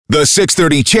The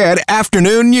 6:30 CHED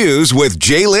Afternoon News with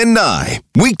Jaylen Nye.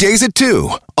 Weekdays at 2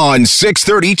 on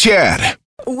 6:30 CHED.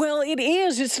 Well, it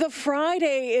is. It's the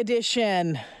Friday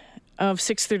edition of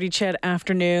 6:30 CHED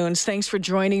Afternoons. Thanks for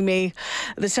joining me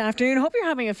this afternoon. Hope you're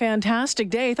having a fantastic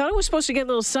day. Thought it was supposed to get a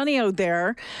little sunny out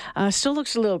there. Still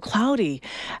looks a little cloudy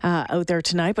out there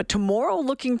tonight, but tomorrow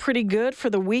looking pretty good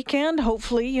for the weekend.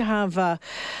 Hopefully you have,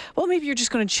 maybe you're just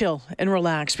going to chill and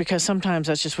relax, because sometimes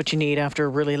that's just what you need after a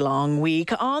really long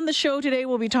week. On the show today,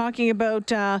 we'll be talking about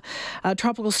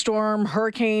tropical storm,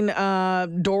 Hurricane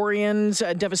Dorian's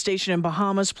devastation in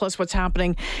Bahamas, plus what's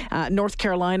happening North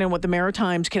Carolina and what the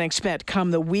Maritimes can expect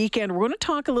come the weekend. We're going to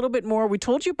talk a little bit more. We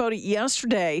told you about it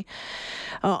yesterday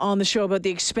on the show about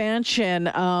the expansion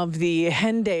of the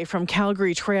Henday from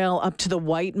Calgary Trail up to the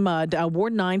White Mud.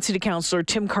 Ward 9 City Councillor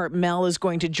Tim Cartmel is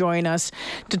going to join us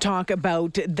to talk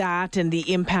about that and the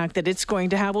impact that it's going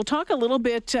to have. We'll talk a little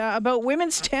bit about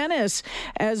women's tennis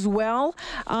as well.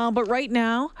 But right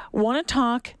now, want to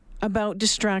talk about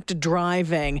distracted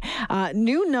driving.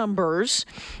 New numbers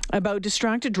about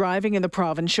distracted driving in the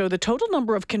province show the total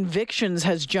number of convictions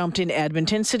has jumped in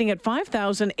Edmonton, sitting at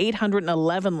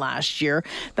 5,811 last year.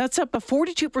 That's up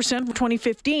 42% from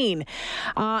 2015.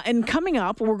 And coming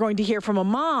up, we're going to hear from a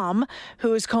mom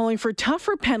who is calling for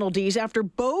tougher penalties after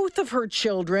both of her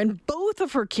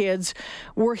kids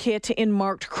were hit in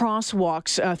marked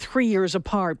crosswalks 3 years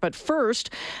apart. But first,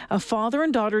 a father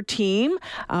and daughter team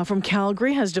from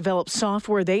Calgary has developed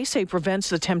software they say prevents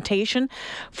the temptation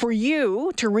for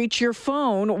you to reach your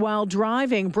phone while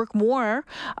driving. Brooke Moir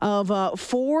of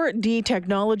 4D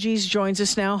Technologies joins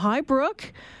us now. Hi,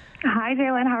 Brooke. Hi,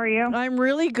 Jaylen. How are you? I'm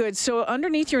really good. So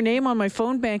underneath your name on my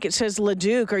phone bank, it says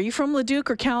Leduc. Are you from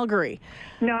Leduc or Calgary?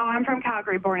 No, I'm from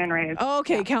Calgary, born and raised. Oh,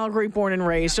 okay, yeah. Calgary, born and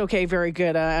raised. Okay, very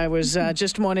good. I was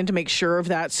just wanting to make sure of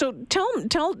that. So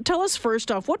tell us first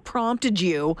off, what prompted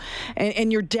you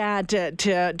and your dad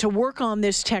to work on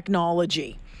this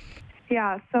technology?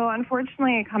 Yeah, so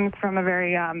unfortunately it comes from a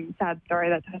very sad story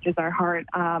that touches our heart.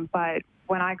 But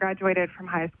when I graduated from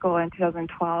high school in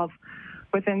 2012,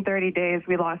 within 30 days,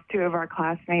 we lost 2 of our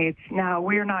classmates. Now,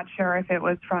 we're not sure if it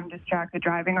was from distracted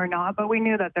driving or not, but we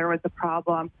knew that there was a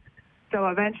problem. So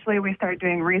eventually we started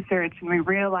doing research, and we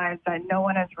realized that no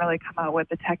one has really come out with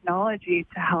the technology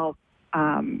to help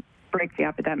break the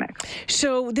epidemic.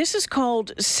 So this is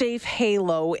called Safe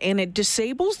Halo, and it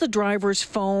disables the driver's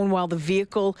phone while the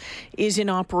vehicle is in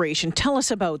operation. Tell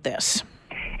us about this.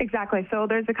 Exactly. So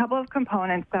there's a couple of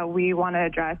components that we want to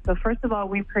address. So first of all,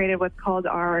 we've created what's called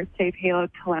our Safe Halo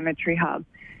Telemetry Hub.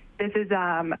 This is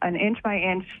an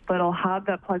inch-by-inch little hub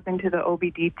that plugs into the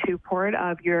OBD2 port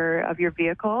of your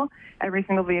vehicle. Every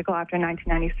single vehicle after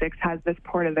 1996 has this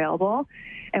port available.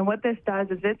 And what this does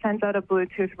is it sends out a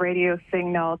Bluetooth radio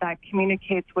signal that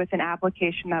communicates with an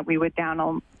application that we would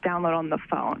download on the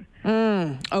phone.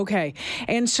 Okay.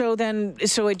 And so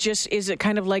it just, is it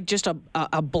kind of like just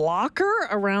a blocker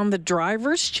around the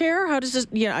driver's chair? How does this,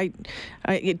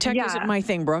 tech isn't my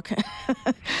thing, Brooke.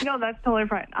 No, that's totally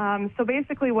fine. So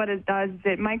basically what it does is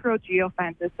it micro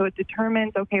geofences. So it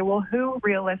determines, okay, well, who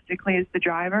realistically is the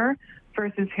driver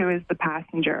versus who is the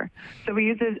passenger. So we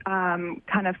use this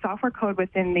kind of software code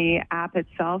within the app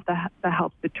itself that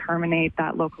helps determine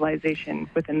that localization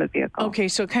within the vehicle. Okay,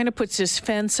 so it kind of puts this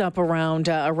fence up around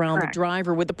the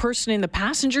driver. Would the person in the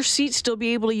passenger seat still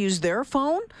be able to use their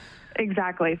phone?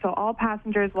 Exactly. So all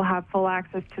passengers will have full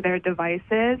access to their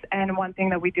devices. And one thing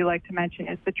that we do like to mention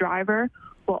is the driver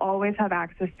will always have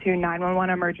access to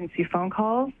 911 emergency phone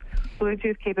calls,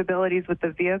 Bluetooth capabilities with the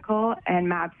vehicle, and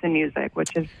maps and music, which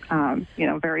is,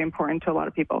 very important to a lot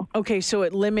of people. Okay, so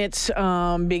it limits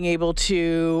being able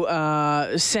to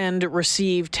send,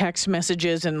 receive text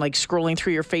messages and like scrolling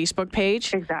through your Facebook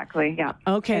page? Exactly, yeah.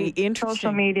 Okay, and interesting.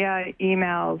 Social media,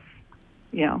 emails,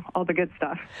 all the good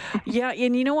stuff. Yeah,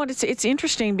 and you know what? It's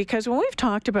interesting because when we've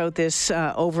talked about this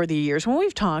over the years, when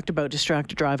we've talked about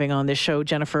distracted driving on this show,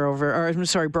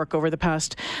 Brooke, over the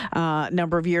past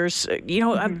number of years,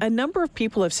 a number of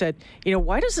people have said,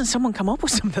 why doesn't someone come up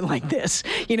with something like this?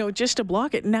 Just to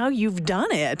block it. Now you've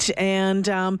done it, and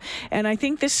I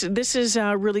think this is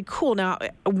really cool. Now,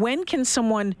 when can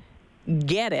someone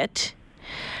get it?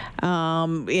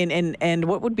 And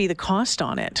what would be the cost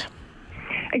on it?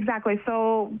 Exactly.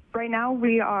 So right now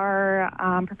we are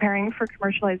preparing for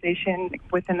commercialization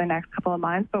within the next couple of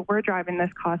months, but we're driving this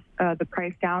the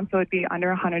price down, so it'd be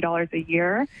under $100 a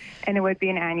year, and it would be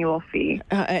an annual fee.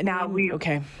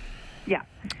 Okay. Yeah.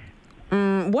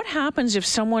 What happens if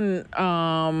someone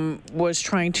was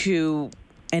trying to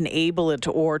enable it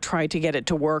or try to get it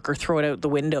to work or throw it out the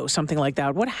window, something like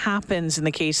that? What happens in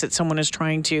the case that someone is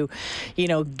trying to,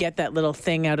 get that little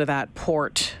thing out of that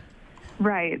port?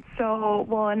 Right. So,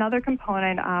 well, another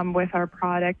component with our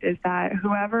product is that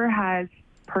whoever has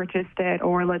purchased it,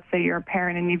 or let's say you're a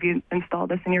parent and you've installed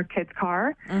this in your kid's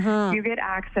car, you get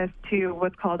access to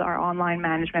what's called our online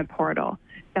management portal.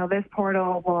 Now, this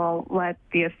portal will let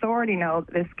the authority know,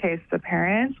 in this case the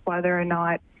parents, whether or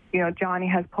not Johnny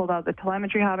has pulled out the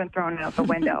telemetry hub and thrown it out the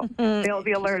window. They'll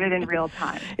be alerted in real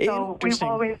time. So we've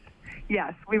always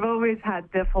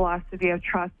had the philosophy of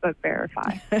trust but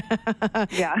verify.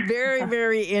 Yeah. Very,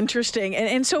 very interesting.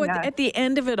 And so at the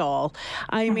end of it all,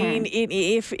 I mean,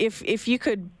 if you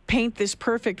could paint this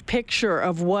perfect picture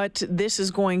of what this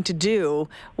is going to do,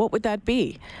 what would that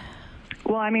be?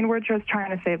 Well, I mean, we're just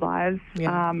trying to save lives.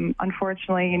 Yeah.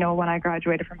 Unfortunately, when I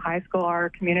graduated from high school, our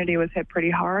community was hit pretty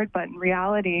hard. But in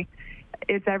reality,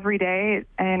 it's every day,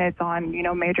 and it's on,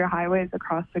 major highways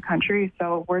across the country.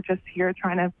 So we're just here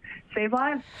trying to save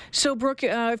lives. So, Brooke,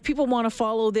 if people want to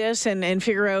follow this and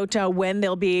figure out when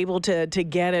they'll be able to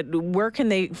get it, where can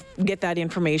they get that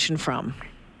information from?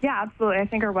 Yeah, absolutely. I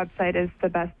think our website is the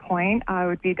best point. It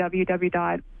would be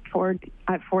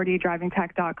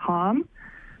www.4ddrivingtech.com.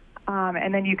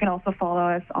 And then you can also follow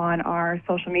us on our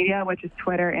social media, which is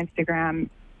Twitter, Instagram,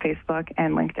 Facebook,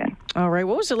 and LinkedIn. All right.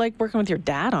 What was it like working with your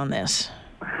dad on this?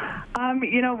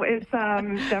 It's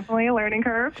definitely a learning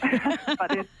curve,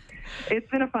 but it's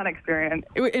been a fun experience.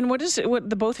 And what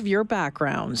the both of your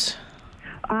backgrounds?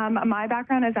 My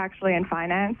background is actually in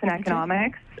finance and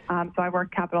economics. So I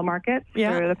worked capital markets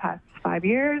for the past 5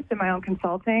 years in my own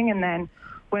consulting, and then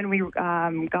when we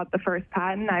got the first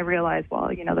patent, I realized,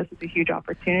 this is a huge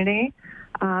opportunity.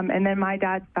 And then my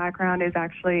dad's background is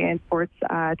actually in sports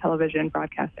television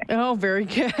broadcasting. Oh, very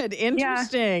good.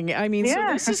 Interesting. Yeah. I mean, so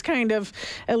this is kind of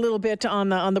a little bit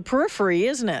on the periphery,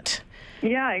 isn't it?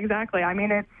 Yeah, exactly. I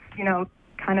mean, it's,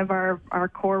 kind of our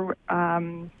core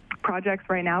projects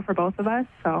right now for both of us,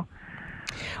 so...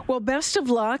 Well, best of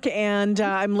luck, and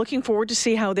I'm looking forward to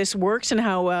see how this works and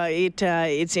how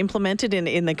it's implemented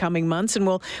in the coming months. And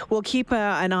we'll keep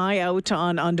an eye out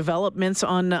on developments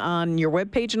on your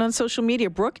webpage and on social media.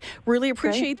 Brooke, really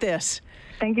appreciate this.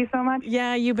 Thank you so much.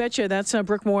 Yeah, you betcha. That's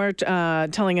Brooke Moir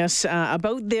telling us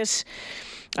about this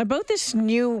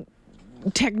new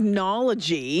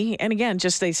technology. And again,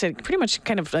 just they said pretty much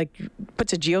kind of like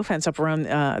puts a geofence up around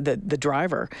the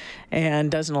driver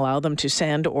and doesn't allow them to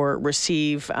send or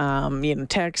receive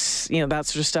texts, that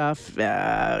sort of stuff,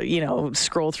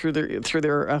 scroll through their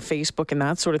Facebook and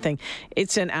that sort of thing.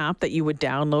 It's an app that you would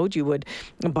download. You would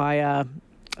buy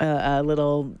a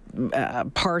little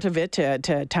part of it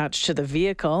to attach to the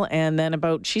vehicle, and then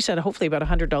hopefully about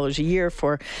 $100 a year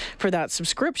for that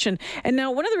subscription. And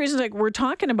now one of the reasons we're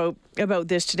talking about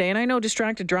this today, and I know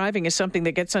distracted driving is something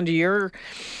that gets under your...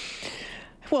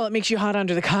 Well, it makes you hot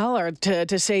under the collar,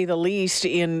 to say the least,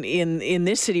 in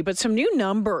this city. But some new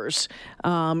numbers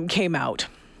came out.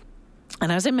 And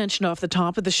as I mentioned off the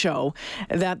top of the show,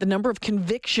 that the number of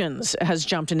convictions has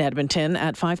jumped in Edmonton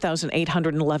at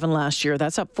 5,811 last year.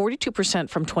 That's up 42%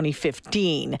 from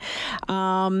 2015.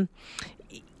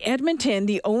 Edmonton,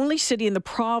 the only city in the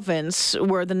province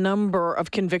where the number of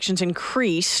convictions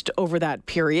increased over that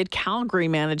period. Calgary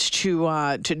managed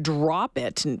to drop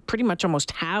it and pretty much almost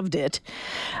halved it.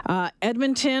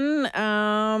 Edmonton,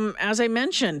 as I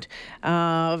mentioned,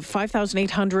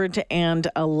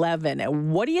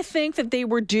 5,811. What do you think that they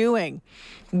were doing?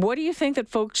 What do you think that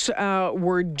folks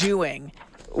were doing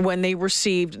when they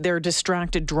received their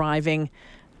distracted driving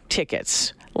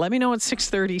tickets? Let me know at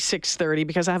 6:30,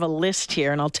 because I have a list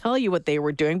here, and I'll tell you what they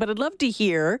were doing. But I'd love to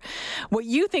hear what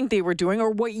you think they were doing or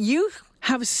what you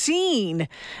have seen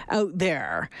out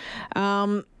there.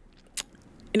 And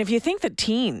if you think that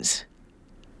teens,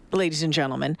 ladies and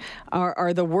gentlemen,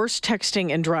 are the worst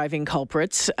texting and driving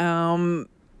culprits, well,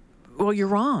 you're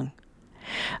wrong.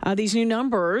 These new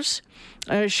numbers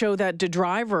show that the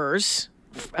drivers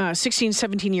 16,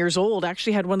 17 years old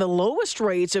actually had one of the lowest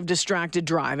rates of distracted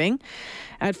driving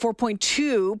at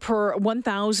 4.2 per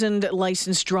 1,000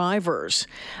 licensed drivers.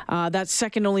 That's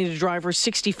second only to drivers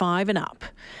 65 and up.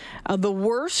 The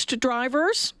worst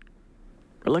drivers,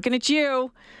 we're looking at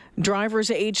you, drivers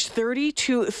aged 30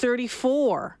 to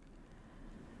 34.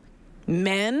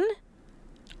 Men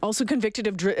also convicted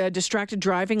of distracted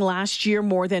driving last year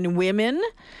more than women.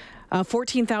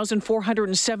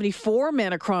 14,474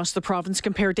 men across the province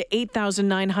compared to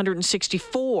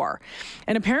 8,964.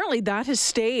 And apparently that has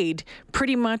stayed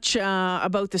pretty much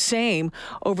about the same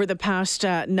over the past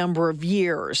number of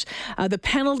years. The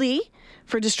penalty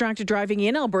for distracted driving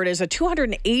in Alberta is a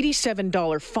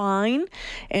 $287 fine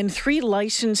and 3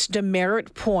 license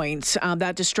demerit points.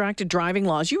 That distracted driving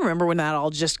laws, you remember when that all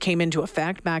just came into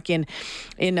effect back in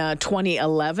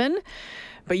 2011.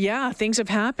 But yeah, things have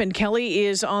happened. Kelly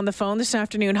is on the phone this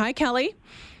afternoon. Hi, Kelly.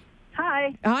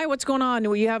 Hi. Hi, what's going on?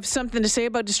 You have something to say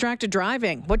about distracted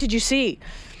driving. What did you see?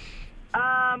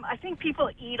 I think people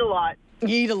eat a lot.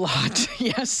 Eat a lot.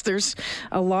 Yes, there's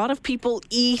a lot of people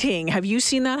eating. Have you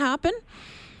seen that happen?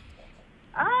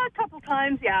 A couple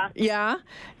times, yeah. Yeah.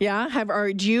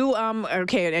 Do you?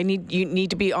 Okay, you need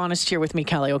to be honest here with me,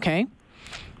 Kelly. Okay.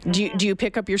 Mm-hmm. Do you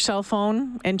pick up your cell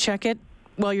phone and check it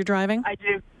while you're driving? I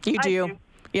do. You do. I do.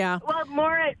 Yeah. Well,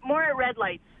 more at red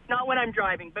lights. Not when I'm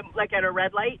driving, but like at a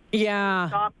red light. Yeah.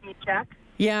 Stop and check.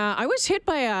 Yeah, I was hit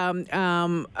by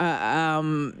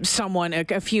someone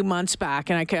a few months back,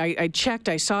 and I checked.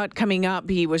 I saw it coming up.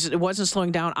 It wasn't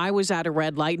slowing down. I was at a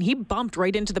red light, and he bumped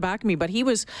right into the back of me. But he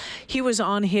was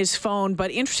on his phone. But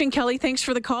interesting, Kelly. Thanks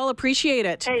for the call. Appreciate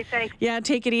it. Hey, thanks. Yeah,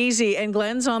 take it easy. And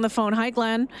Glenn's on the phone. Hi,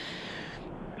 Glenn.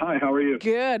 Hi, how are you?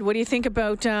 Good. What do you think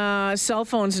about cell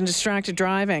phones and distracted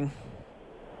driving?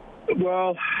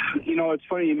 Well, it's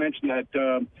funny you mentioned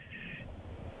that.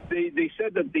 They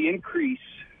said that the increase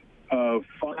of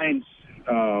fines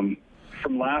from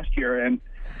last year, and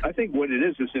I think what it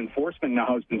is enforcement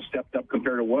now has been stepped up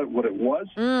compared to what it was.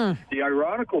 The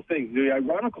ironical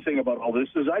thing about all this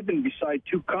is I've been beside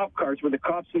two cop cars where the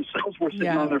cops themselves were sitting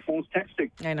on their phones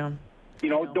texting. I know.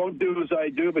 Don't do as I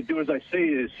do, but do as I say,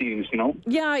 it seems,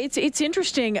 Yeah, it's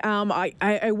interesting.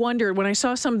 I wondered when I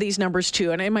saw some of these numbers,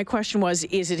 too, and my question was,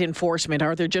 is it enforcement?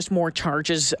 Are there just more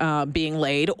charges being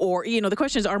laid? Or, the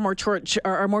question is, are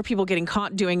more people getting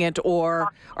caught doing it,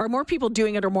 or are more people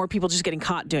doing it, or more people just getting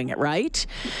caught doing it, right?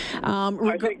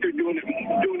 I think they're doing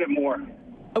it more.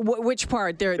 Which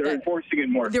part? They're enforcing it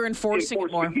more. They're enforcing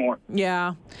it more.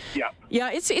 Yeah.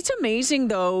 It's amazing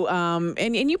though,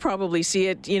 and you probably see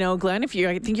it. Glenn,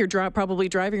 I think you're probably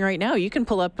driving right now. You can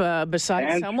pull up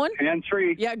beside someone. And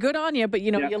three. Yeah, good on you. But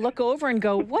you look over and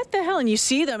go, what the hell? And you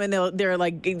see them, and they're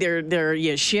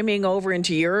shimmying over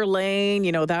into your lane.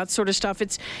 That sort of stuff.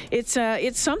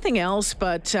 It's something else.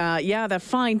 But the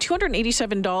fine,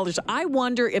 $287. I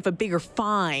wonder if a bigger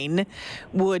fine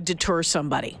would deter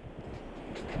somebody.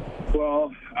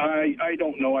 Well, I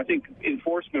don't know. I think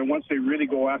enforcement, once they really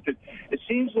go after it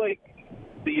seems like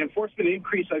the enforcement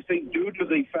increase, I think, due to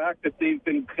the fact that they've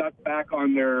been cut back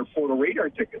on their photo radar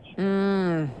tickets.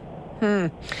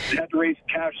 They had to raise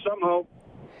cash somehow.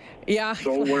 Yeah.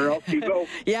 So where else do you go?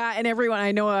 Yeah, and everyone,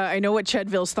 I know what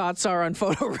Chedville's thoughts are on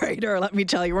photo radar. Let me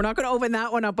tell you, we're not going to open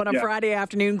that one up on a Friday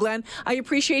afternoon. Glenn, I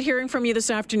appreciate hearing from you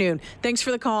this afternoon. Thanks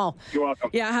for the call. You're welcome.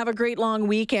 Yeah, have a great long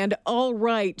weekend. All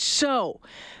right, so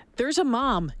there's a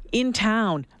mom in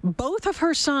town. Both of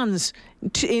her sons,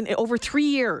 in over 3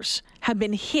 years, have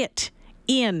been hit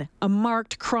in a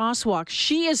marked crosswalk.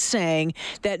 She is saying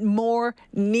that more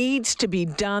needs to be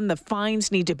done. The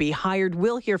fines need to be higher.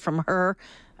 We'll hear from her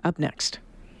up next.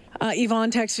 Yvonne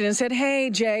texted and said,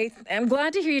 hey, Jay, I'm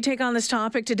glad to hear you take on this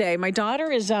topic today. My daughter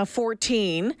is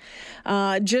 14,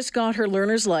 just got her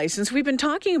learner's license. We've been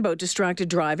talking about distracted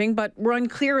driving, but we're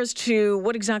unclear as to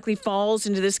what exactly falls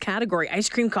into this category. Ice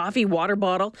cream, coffee, water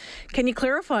bottle. Can you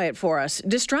clarify it for us?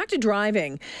 Distracted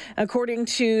driving, according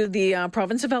to the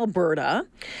province of Alberta,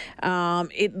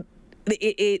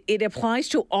 it applies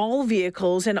to all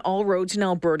vehicles and all roads in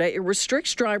Alberta. It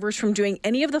restricts drivers from doing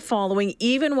any of the following,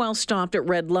 even while stopped at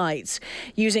red lights: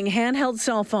 using handheld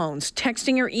cell phones,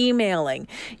 texting or emailing,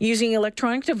 using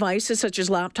electronic devices such as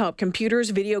laptop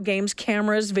computers, video games,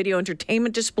 cameras, video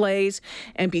entertainment displays,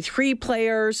 MP3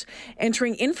 players,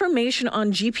 entering information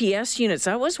on GPS units.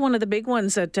 That was one of the big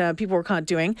ones that people were caught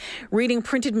doing. Reading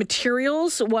printed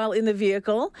materials while in the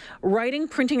vehicle, writing,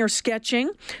 printing, or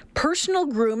sketching, personal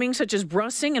grooming such as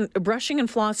brushing and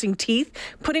flossing teeth,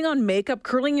 putting on makeup,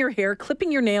 curling your hair,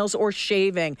 clipping your nails, or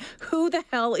shaving. Who the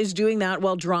hell is doing that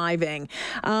while driving?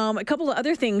 A couple of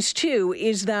other things, too,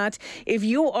 is that if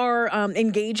you are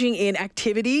engaging in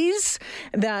activities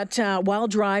that while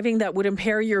driving that would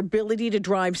impair your ability to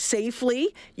drive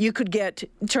safely, you could get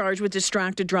charged with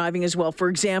distracted driving as well. For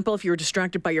example, if you're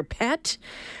distracted by your pet,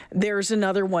 there's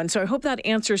another one. So I hope that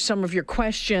answers some of your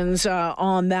questions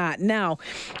on that. Now,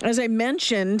 as I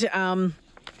mentioned,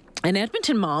 an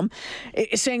Edmonton mom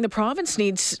is saying the province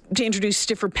needs to introduce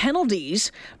stiffer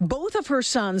penalties. Both of her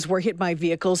sons were hit by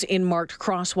vehicles in marked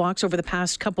crosswalks over the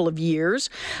past couple of years.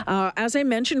 As I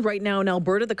mentioned, right now in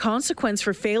Alberta, the consequence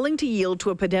for failing to yield to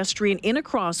a pedestrian in a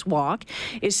crosswalk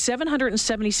is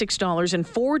 $776 and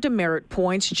 4 demerit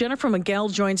points. Jenifer Miguel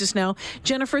joins us now.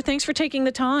 Jenifer, thanks for taking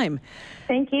the time.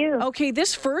 Thank you. Okay,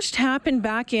 this first happened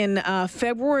back in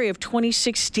February of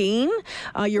 2016.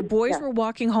 Your boys were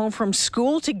walking home from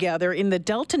school together in the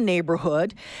Delta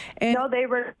neighborhood. And no, they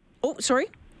were. Oh, sorry?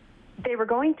 They were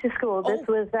going to school. This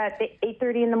was at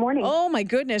 8:30 in the morning. Oh, my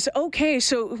goodness. Okay,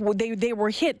 so they were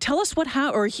hit. Tell us what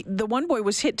happened, the one boy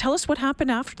was hit. Tell us what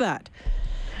happened after that.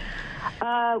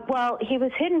 Well, he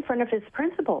was hit in front of his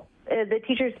principal. The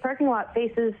teacher's parking lot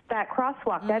faces that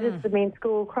crosswalk. That is the main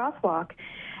school crosswalk.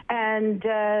 And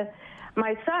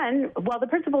my son, well, the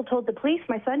principal told the police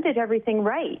my son did everything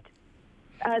right.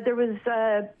 There was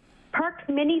a parked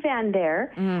minivan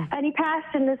there, and he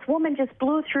passed, and this woman just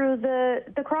blew through the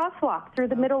crosswalk, through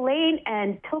the middle lane,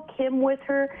 and took him with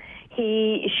her.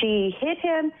 She hit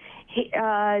him.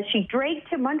 She dragged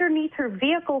him underneath her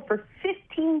vehicle for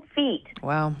 15 feet.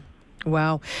 Wow.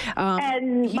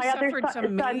 And my other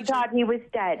son thought he was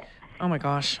dead. Oh, my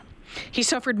gosh. He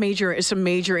suffered some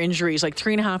major injuries. Like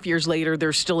 3.5 years later,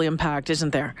 there's still impact, isn't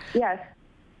there? Yes.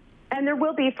 And there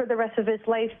will be for the rest of his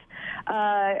life.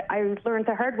 I learned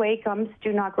the hard way, gums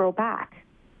do not grow back.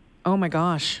 Oh, my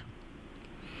gosh.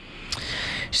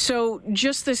 So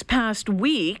just this past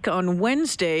week, on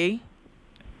Wednesday,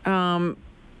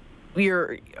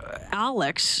 your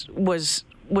Alex was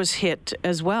hit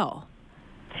as well.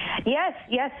 Yes.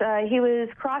 He was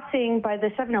crossing by the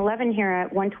 7-Eleven here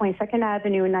at 122nd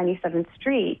Avenue and 97th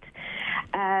Street.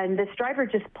 And this driver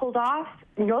just pulled off,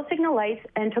 no signal lights,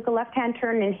 and took a left-hand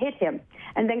turn and hit him,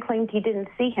 and then claimed he didn't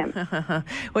see him.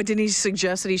 What, did he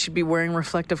suggest that he should be wearing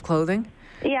reflective clothing?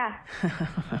 Yeah.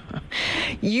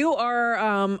 You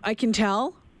are, I can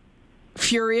tell,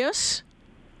 furious.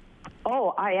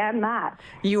 Oh, I am mad.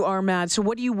 You are mad. So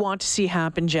what do you want to see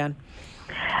happen, Jen?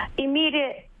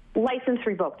 Immediate license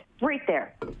revoked. Right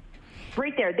there.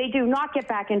 They do not get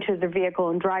back into their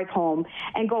vehicle and drive home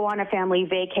and go on a family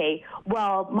vacay.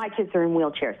 Well, my kids are in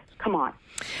wheelchairs. Come on.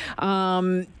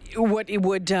 What it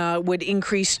would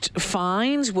increased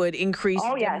fines? Would increase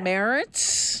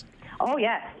demerits? Oh,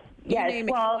 yes. Yes. You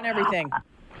want everything.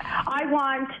 I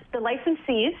want the license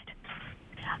seized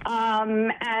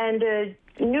and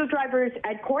new drivers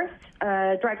at course,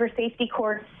 driver safety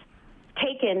course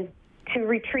taken to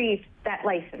retrieve that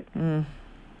license.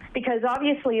 Because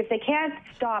obviously if they can't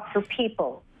stop for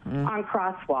people on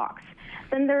crosswalks,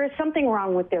 then there is something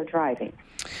wrong with their driving.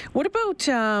 What about,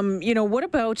 on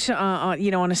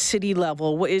a city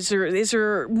level? Is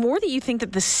there more that you think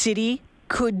that the city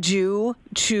could do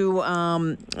to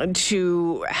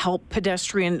help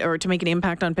pedestrian or to make an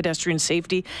impact on pedestrian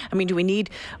safety? I mean, do we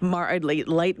need more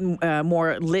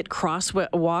lit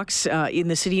crosswalks in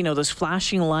the city? You know, those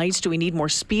flashing lights. Do we need more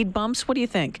speed bumps? What do you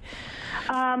think?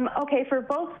 Okay, for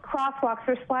both crosswalks,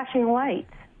 there's flashing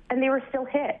lights, and they were still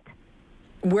hit.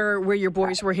 Where your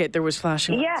boys were hit, there was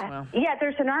flashing lights. Yeah.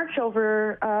 There's an arch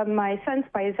over my son's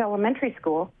by his elementary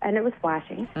school, and it was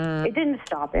flashing. It didn't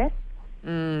stop it.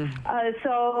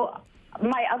 So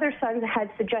my other son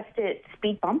had suggested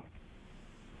speed bumps,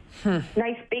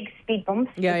 nice big speed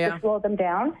bumps to slow them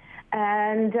down.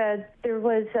 And there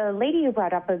was a lady who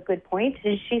brought up a good point.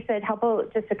 She said, how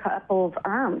about just a couple of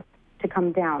arms to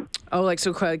come down? Oh, like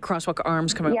so crosswalk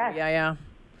arms come out? Yeah.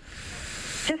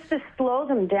 Just to slow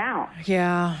them down.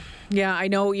 Yeah, I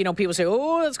know, people say,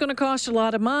 oh, that's going to cost a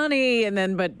lot of money. And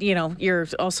then, but, you're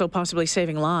also possibly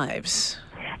saving lives.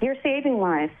 You're saving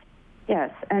lives.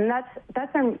 Yes, and that's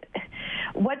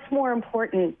what's more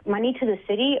important, money to the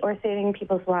city or saving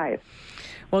people's lives?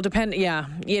 Well, that's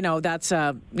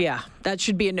that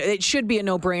should be it should be a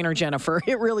no-brainer, Jenifer.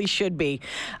 It really should be,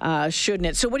 shouldn't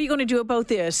it? So what are you going to do about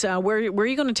this? Where are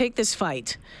you going to take this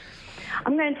fight?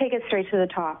 I'm going to take it straight to the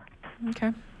top.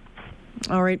 Okay.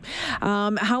 All right.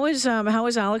 How is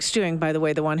Alex doing, by the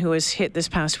way, the one who was hit this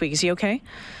past week? Is he okay?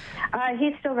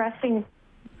 He's still resting.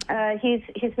 He's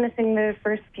missing the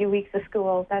first few weeks of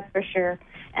school, that's for sure.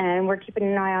 And we're keeping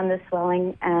an eye on the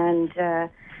swelling, and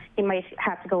he might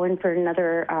have to go in for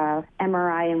another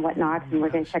MRI and whatnot, and we're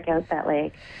going to check out that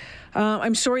leg.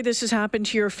 I'm sorry this has happened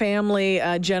to your family,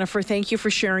 Jenifer. Thank you for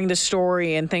sharing the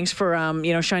story, and thanks for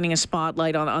shining a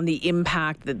spotlight on the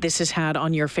impact that this has had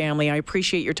on your family. I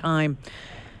appreciate your time.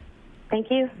 Thank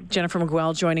you. Jenifer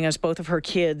Miguel joining us. Both of her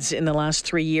kids in the last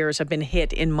 3 years have been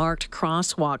hit in marked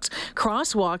crosswalks.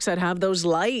 Crosswalks that have those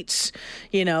lights,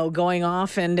 going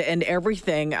off and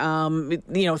everything.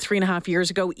 3.5 years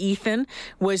ago, Ethan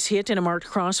was hit in a marked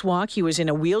crosswalk. He was in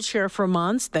a wheelchair for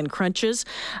months, then crutches.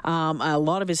 A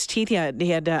lot of his teeth, he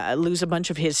had to lose a bunch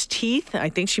of his teeth. I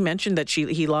think she mentioned that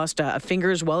he lost a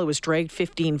finger as well. It was dragged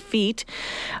 15 feet.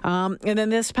 And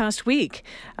then this past week,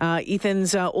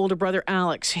 Ethan's older brother,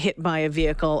 Alex, hit by a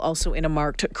vehicle also in a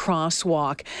marked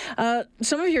crosswalk.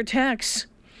 Some of your texts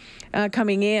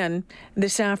coming in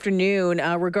this afternoon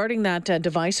regarding that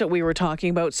device that we were talking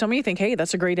about. Some of you think, hey,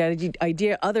 that's a great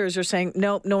idea. Others are saying,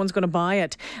 nope, no one's going to buy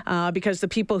it because the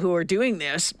people who are doing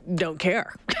this don't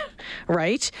care,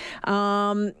 right?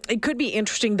 It could be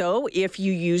interesting, though, if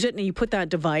you use it and you put that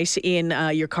device in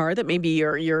your car that maybe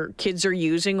your kids are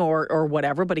using or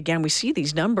whatever. But again, we see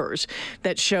these numbers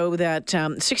that show that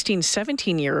 16,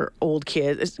 17-year-old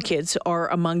kids are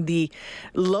among the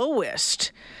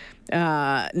lowest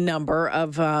number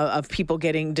of people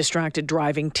getting distracted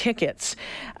driving tickets.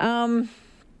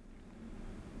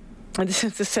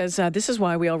 This says, this is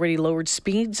why we already lowered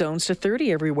speed zones to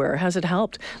 30 everywhere. Has it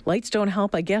helped? Lights don't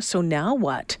help, I guess. So now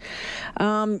what?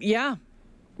 Yeah.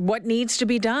 What needs to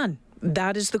be done?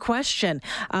 That is the question.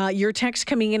 Your text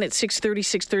coming in at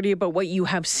 6:30 about what you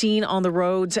have seen on the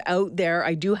roads out there.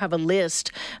 I do have a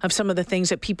list of some of the things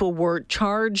that people were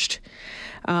charged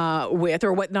with,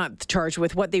 or what not charged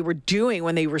with, what they were doing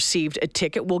when they received a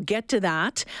ticket. We'll get to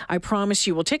that. I promise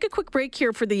you. We'll take a quick break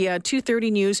here for the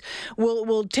 2:30 news.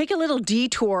 We'll take a little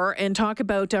detour and talk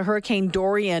about Hurricane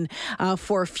Dorian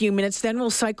for a few minutes. Then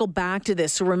we'll cycle back to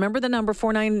this. So remember the number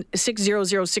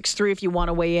 4960063 if you want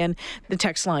to weigh in. The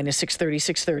text line is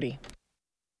 630.